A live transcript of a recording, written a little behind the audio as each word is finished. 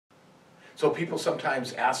So people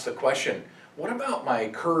sometimes ask the question, what about my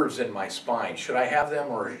curves in my spine? Should I have them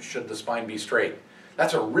or should the spine be straight?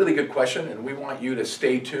 That's a really good question, and we want you to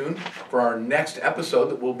stay tuned for our next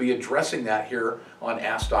episode that we'll be addressing that here on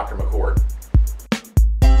Ask Dr. McCord.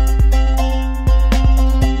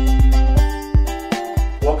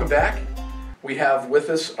 Welcome back. We have with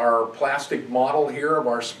us our plastic model here of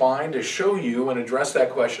our spine to show you and address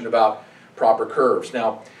that question about proper curves.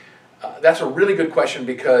 Now, that's a really good question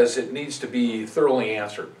because it needs to be thoroughly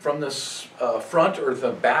answered. From the front or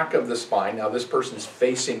the back of the spine, now this person's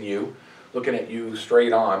facing you, looking at you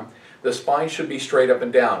straight on, the spine should be straight up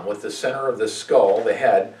and down with the center of the skull, the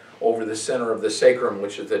head, over the center of the sacrum,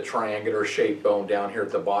 which is the triangular shaped bone down here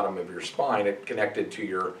at the bottom of your spine, connected to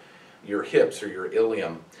your hips or your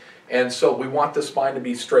ilium. And so we want the spine to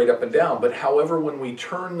be straight up and down, but however, when we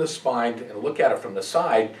turn the spine and look at it from the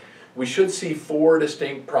side, we should see four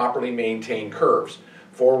distinct, properly maintained curves.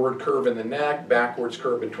 Forward curve in the neck, backwards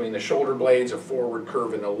curve between the shoulder blades, a forward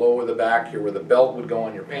curve in the low of the back, here where the belt would go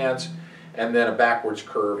on your pants, and then a backwards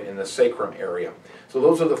curve in the sacrum area. So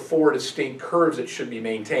those are the four distinct curves that should be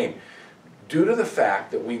maintained. Due to the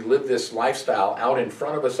fact that we live this lifestyle out in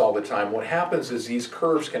front of us all the time, what happens is these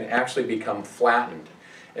curves can actually become flattened.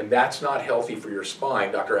 And that's not healthy for your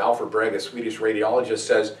spine. Dr. Alfred Breg, a Swedish radiologist,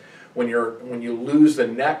 says when you lose the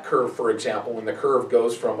neck curve, for example, when the curve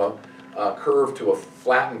goes from a curve to a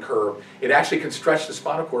flattened curve, it actually can stretch the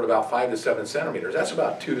spinal cord about 5 to 7 centimeters. That's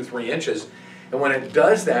about 2 to 3 inches. And when it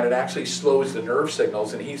does that, it actually slows the nerve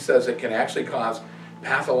signals, and he says it can actually cause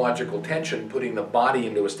pathological tension, putting the body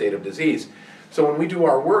into a state of disease. So when we do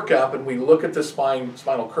our workup and we look at the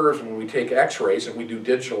spinal curves, when we take x-rays, and we do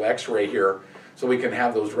digital x-ray here, so we can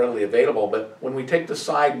have those readily available, but when we take the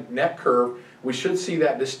side neck curve, we should see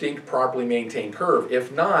that distinct, properly maintained curve.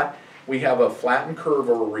 If not, we have a flattened curve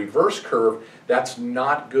or a reverse curve. That's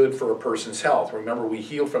not good for a person's health. Remember, we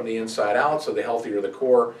heal from the inside out, so the healthier the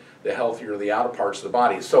core, the healthier the outer parts of the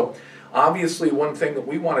body. So obviously one thing that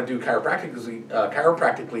we want to do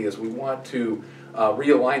chiropractically is we want to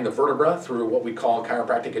realign the vertebra through what we call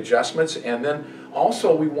chiropractic adjustments, and then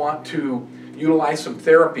also we want to utilize some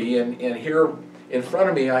therapy. And here in front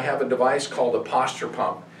of me I have a device called a posture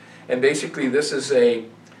pump, and basically this is a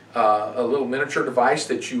little miniature device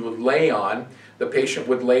that you would lay on. The patient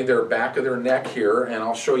would lay their back of their neck here, and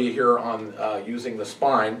I'll show you here on using the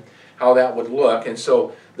spine how that would look. And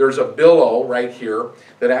so there's a billow right here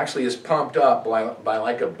that actually is pumped up by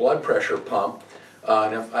like a blood pressure pump.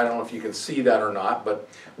 And I don't know if you can see that or not, but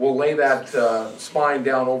we'll lay that spine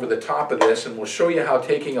down over the top of this, and we'll show you how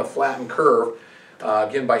taking a flattened curve,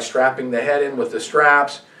 again by strapping the head in with the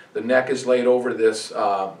straps, the neck is laid over this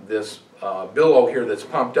billow here that's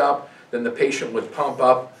pumped up, then the patient would pump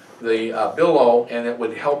up the billow, and it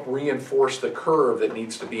would help reinforce the curve that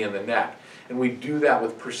needs to be in the neck. And we do that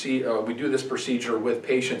with we do this procedure with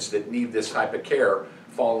patients that need this type of care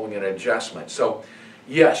following an adjustment. So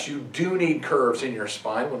yes, you do need curves in your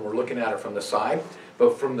spine when we're looking at it from the side,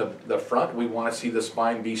 but from the front we want to see the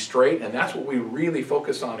spine be straight, and that's what we really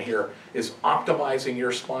focus on here, is optimizing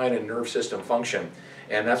your spine and nerve system function.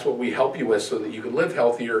 And that's what we help you with so that you can live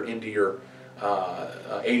healthier into your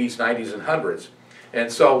 80s, 90s, and 100s.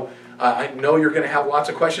 And so I know you're going to have lots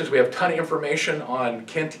of questions. We have a ton of information on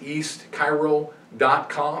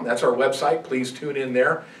KentEastChiro.com. That's our website. Please tune in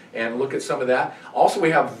there and look at some of that. Also, we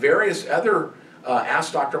have various other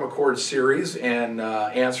Ask Dr. McCord series and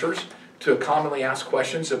answers to commonly asked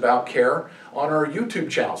questions about care on our YouTube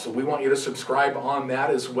channel. So we want you to subscribe on that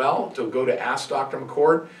as well. So go to Ask Dr.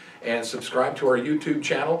 McCord and subscribe to our YouTube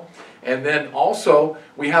channel. And then also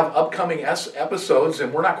we have upcoming episodes,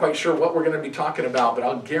 and we're not quite sure what we're going to be talking about, but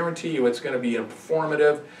I'll guarantee you it's going to be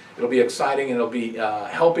informative, it'll be exciting, and it'll be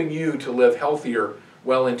helping you to live healthier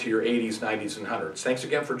well into your 80s, 90s, and 100s. Thanks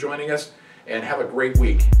again for joining us, and have a great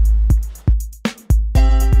week.